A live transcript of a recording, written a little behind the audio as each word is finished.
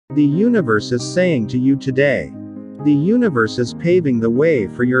The universe is saying to you today. The universe is paving the way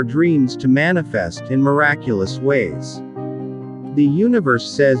for your dreams to manifest in miraculous ways. The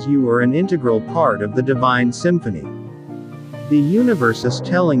universe says you are an integral part of the divine symphony. The universe is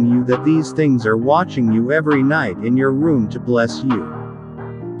telling you that these things are watching you every night in your room to bless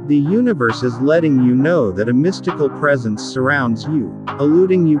you. The universe is letting you know that a mystical presence surrounds you,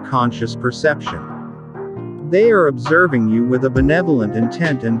 eluding you conscious perception. They are observing you with a benevolent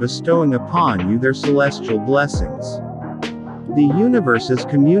intent and bestowing upon you their celestial blessings. The universe is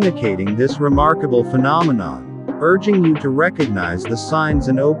communicating this remarkable phenomenon, urging you to recognize the signs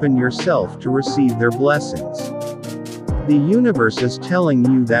and open yourself to receive their blessings. The universe is telling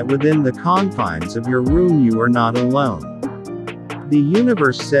you that within the confines of your room you are not alone. The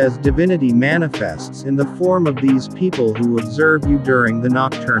universe says divinity manifests in the form of these people who observe you during the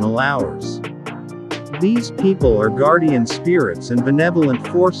nocturnal hours. These people are guardian spirits and benevolent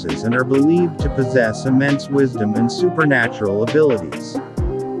forces and are believed to possess immense wisdom and supernatural abilities.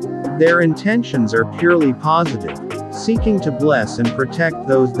 Their intentions are purely positive, seeking to bless and protect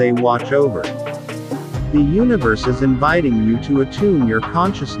those they watch over. The universe is inviting you to attune your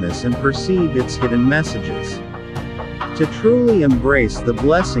consciousness and perceive its hidden messages. To truly embrace the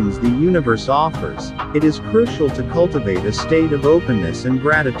blessings the universe offers, it is crucial to cultivate a state of openness and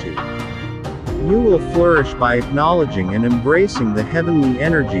gratitude. You will flourish by acknowledging and embracing the heavenly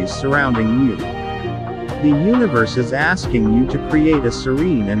energies surrounding you. The universe is asking you to create a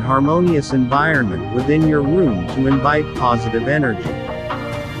serene and harmonious environment within your room to invite positive energy.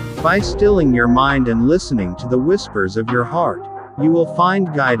 By stilling your mind and listening to the whispers of your heart, you will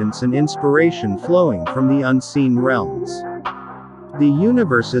find guidance and inspiration flowing from the unseen realms. The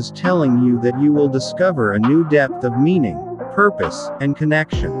universe is telling you that you will discover a new depth of meaning, purpose, and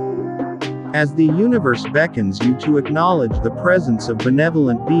connection. As the universe beckons you to acknowledge the presence of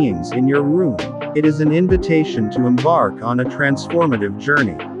benevolent beings in your room, it is an invitation to embark on a transformative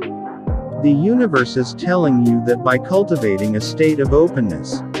journey. The universe is telling you that by cultivating a state of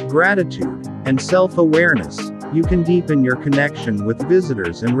openness, gratitude, and self-awareness, you can deepen your connection with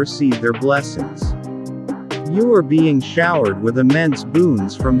visitors and receive their blessings. You are being showered with immense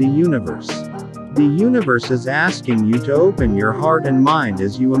boons from the universe. The universe is asking you to open your heart and mind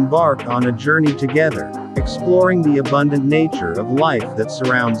as you embark on a journey together, exploring the abundant nature of life that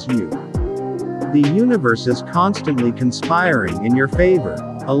surrounds you. The universe is constantly conspiring in your favor,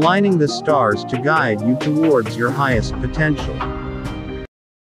 aligning the stars to guide you towards your highest potential.